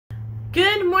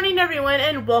Good morning everyone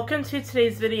and welcome to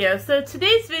today's video. So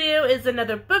today's video is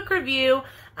another book review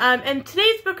and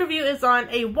today's book review is on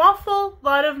A Waffle,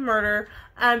 Lot of Murder,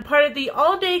 part of the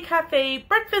All Day Cafe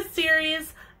Breakfast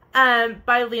series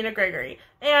by Lena Gregory.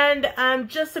 And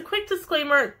just a quick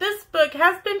disclaimer, this book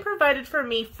has been provided for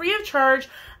me free of charge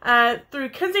through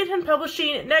Kensington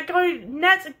Publishing,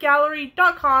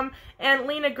 netgallery.com, and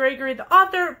Lena Gregory, the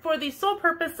author, for the sole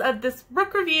purpose of this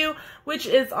book review, which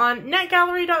is on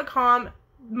netgallery.com,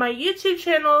 my YouTube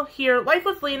channel here, Life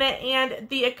with Lena, and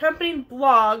the accompanying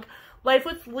blog, Life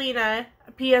with Lena,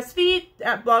 PSV,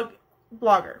 at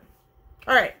Blogger.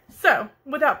 Alright, so,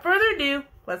 without further ado,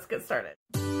 let's get started.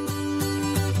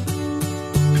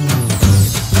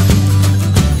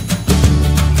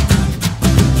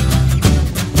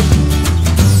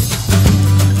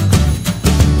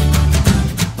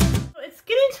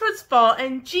 Fall,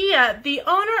 and Gia, the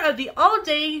owner of the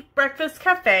all-day breakfast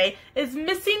cafe, is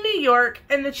missing New York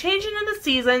and the changing of the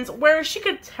seasons, where she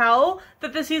could tell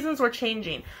that the seasons were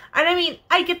changing. And I mean,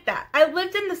 I get that. I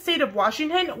lived in the state of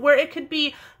Washington where it could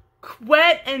be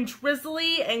wet and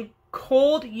drizzly and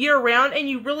cold year-round, and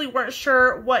you really weren't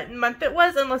sure what month it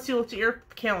was unless you looked at your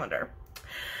calendar.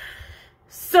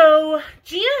 So,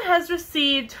 Gia has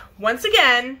received, once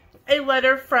again, a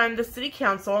letter from the city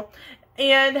council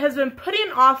and has been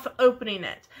putting off opening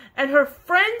it. And her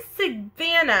friend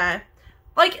Savannah,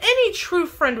 like any true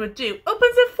friend would do,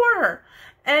 opens it for her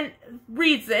and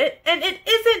reads it, and it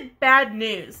isn't bad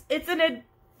news. It's an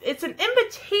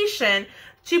invitation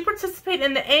to participate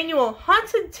in the annual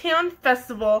Haunted Town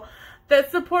Festival that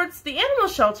supports the animal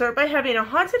shelter by having a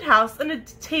haunted house and a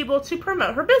table to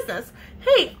promote her business.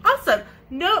 Hey, awesome.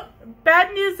 No,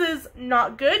 bad news is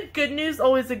not good. Good news,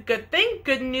 always a good thing.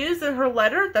 Good news in her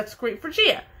letter, that's great for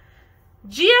Gia.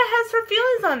 Gia has her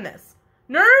feelings on this.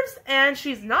 Nerves, and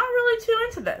she's not really too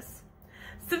into this.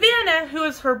 Savannah, who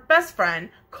is her best friend,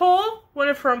 Cole, one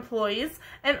of her employees,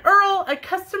 and Earl, a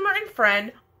customer and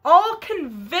friend, all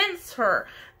convince her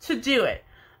to do it.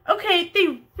 Okay,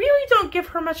 they really don't give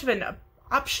her much of an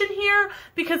option here,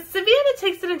 because Savannah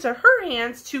takes it into her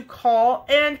hands to call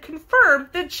and confirm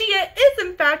that Gia is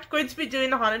in fact going to be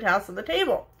doing the haunted house on the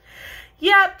table.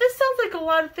 Yeah, this sounds like a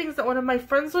lot of things that one of my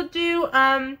friends would do. Yeah,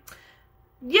 I'm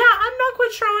not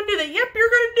quite sure I would do that. Yep, you're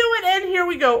going to do it, and here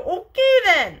we go. Okay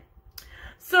then.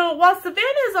 So while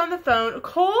Savannah is on the phone,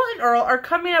 Cole and Earl are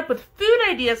coming up with food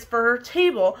ideas for her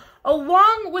table,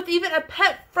 along with even a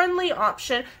pet-friendly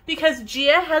option, because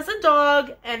Gia has a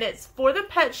dog, and it's for the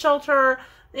pet shelter,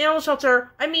 the animal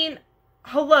shelter. I mean,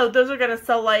 hello, those are going to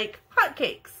sell like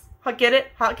hotcakes. Get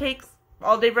it? Hotcakes?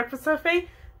 All-day breakfast cafe?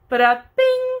 But,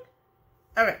 bing!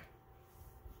 Okay.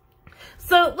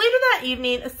 So, later that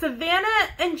evening, Savannah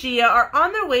and Gia are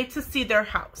on their way to see their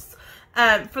house.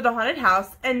 For the haunted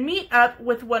house, and meet up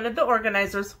with one of the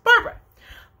organizers, Barbara.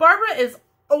 Barbara is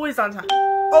always on time.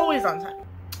 Always on time.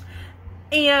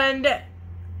 And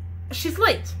she's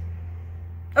late.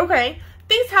 Okay.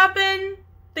 Things happen.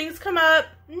 Things come up.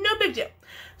 No big deal.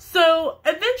 So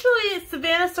eventually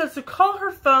Savannah starts to call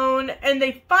her phone, and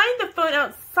they find the phone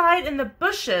outside in the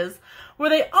bushes, where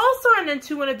they also run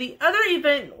into one of the other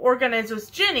event organizers,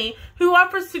 Jenny, who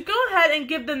offers to go ahead and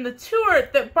give them the tour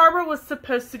that Barbara was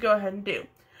supposed to go ahead and do.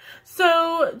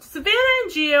 So Savannah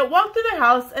and Gia walk through the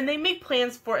house, and they make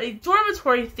plans for a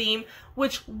dormitory theme,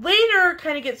 which later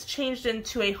kind of gets changed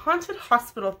into a haunted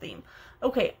hospital theme.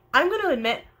 Okay, I'm going to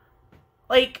admit,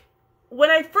 like,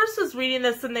 when I first was reading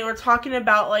this and they were talking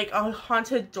about, like, a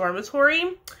haunted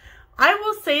dormitory, I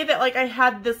will say that, like, I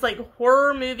had this, like,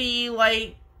 horror movie,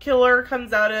 like, killer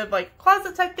comes out of, like,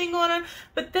 closet type thing going on,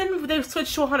 but then they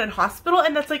switched to a haunted hospital,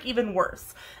 and that's, like, even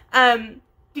worse.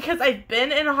 Because I've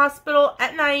been in a hospital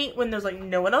at night when there's, like,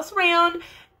 no one else around,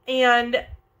 and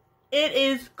it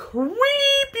is creepy.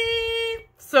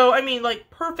 So, I mean, like,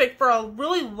 perfect for a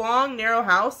really long, narrow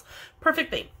house.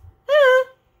 Perfect thing.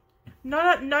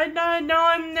 Now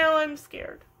I'm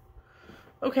scared.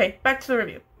 Okay, back to the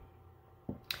review.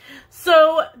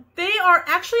 So, they are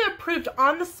actually approved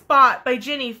on the spot by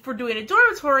Jenny for doing a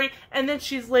dormitory, and then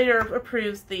she's later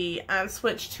approves the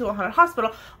switch to a haunted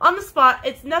hospital. On the spot,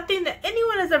 it's nothing that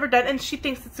anyone has ever done, and she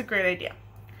thinks it's a great idea.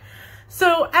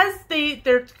 So, as Jenny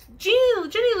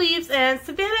leaves, and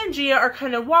Savannah and Gia are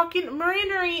kind of walking,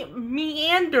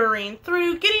 meandering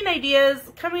through, getting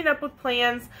ideas, coming up with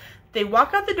plans. They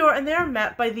walk out the door, and they are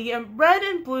met by the red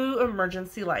and blue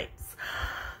emergency lights.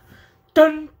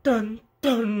 Dun, dun,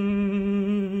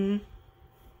 dun.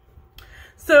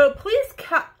 So, Police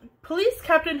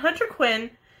Captain Hunter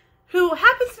Quinn, who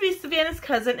happens to be Savannah's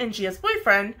cousin and Gia's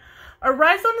boyfriend,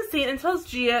 arrives on the scene and tells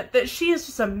Gia that she is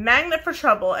just a magnet for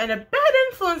trouble and a bad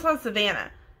influence on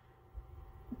Savannah.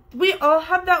 we all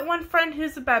have that one friend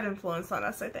who's a bad influence on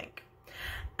us, I think.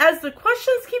 As the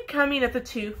questions keep coming at the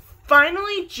two,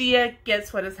 finally Gia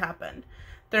gets what has happened.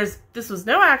 This was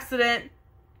no accident.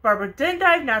 Barbara didn't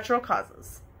die of natural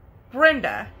causes.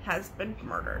 Brenda has been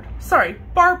murdered. Sorry,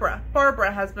 Barbara.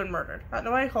 Barbara has been murdered. I don't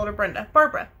know why I called her Brenda.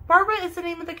 Barbara. Barbara is the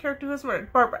name of the character who was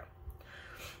murdered. Barbara.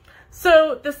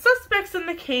 So, the suspects in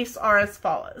the case are as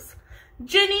follows.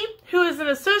 Jenny, who is an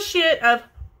associate of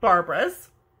Barbara's.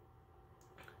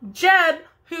 Jeb,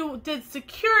 who did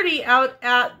security out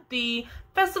at the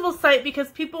festival site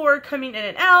because people were coming in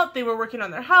and out, they were working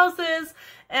on their houses,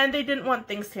 and they didn't want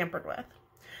things tampered with.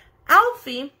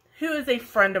 Alfie, who is a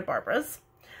friend of Barbara's.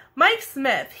 Mike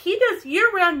Smith, he does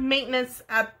year-round maintenance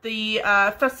at the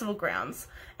festival grounds.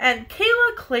 And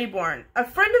Kayla Claiborne, a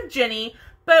friend of Jenny,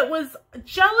 but was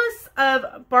jealous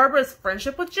of Barbara's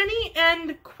friendship with Jenny,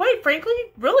 and quite frankly,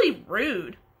 really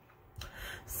rude.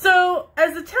 So,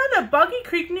 as the town of Boggy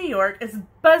Creek, New York is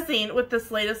buzzing with this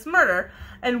latest murder,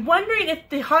 and wondering if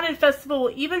the Haunted Festival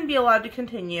will even be allowed to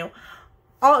continue,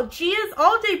 Gia's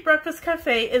all-day breakfast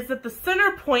cafe is at the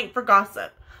center point for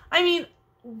gossip. I mean,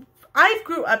 I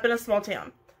grew up in a small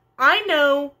town. I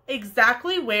know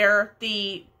exactly where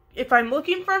if I'm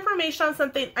looking for information on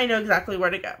something, I know exactly where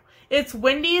to go. It's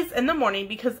Wendy's in the morning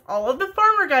because all of the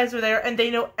farmer guys are there and they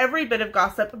know every bit of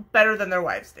gossip better than their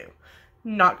wives do.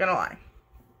 Not gonna lie.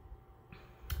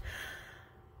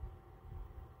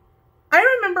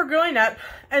 I remember growing up,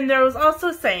 and there was also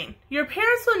a saying, your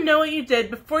parents will know what you did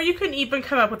before you can even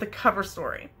come up with a cover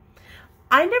story.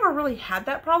 I never really had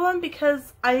that problem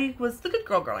because I was the good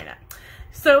girl growing up.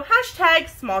 So, hashtag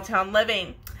small town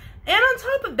living. And on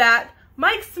top of that,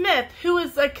 Mike Smith, who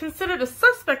is considered a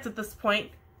suspect at this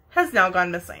point, has now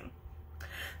gone missing.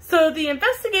 So, the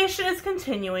investigation is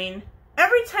continuing.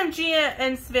 Every time Gia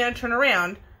and Savannah turn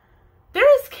around,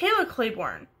 there is Kayla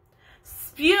Claiborne,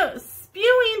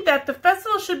 spewing that the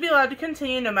festival should be allowed to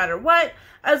continue no matter what,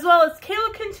 as well as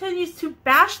Kayla continues to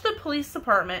bash the police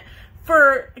department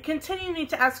for continuing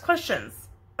to ask questions.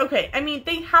 Okay, I mean,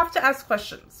 they have to ask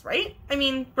questions, right? I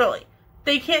mean, really.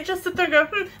 They can't just sit there and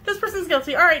go, this person's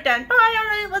guilty. All right, done. Bye. All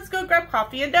right, let's go grab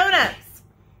coffee and donuts.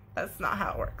 That's not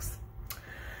how it works.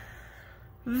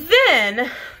 Then,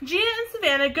 Gia and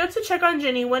Savannah go to check on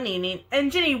Jenny one evening,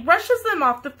 and Jenny rushes them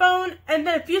off the phone, and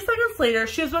then a few seconds later,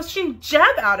 she is rushing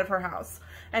Jeb out of her house,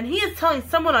 and he is telling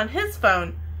someone on his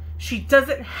phone she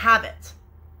doesn't have it.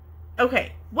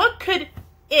 Okay, what could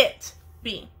it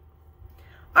be?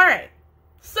 Alright,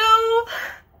 so,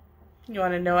 you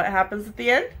want to know what happens at the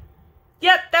end?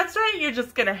 Yep, that's right, you're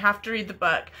just going to have to read the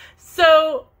book.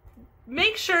 So,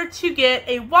 make sure to get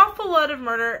A Waffle Load of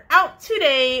Murder out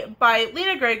today by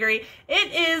Lena Gregory.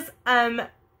 It is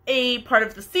a part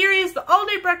of the series, the All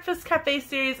Day Breakfast Cafe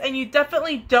series, and you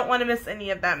definitely don't want to miss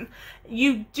any of them.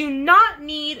 You do not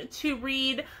need to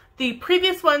read the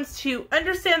previous ones to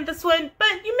understand this one,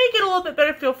 but you may get a little bit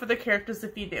better feel for the characters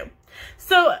if you do.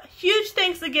 So, huge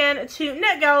thanks again to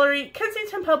Net Gallery,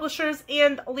 Kensington Publishers,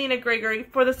 and Lena Gregory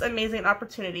for this amazing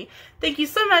opportunity. Thank you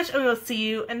so much, and we'll see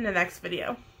you in the next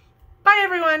video. Bye,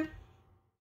 everyone!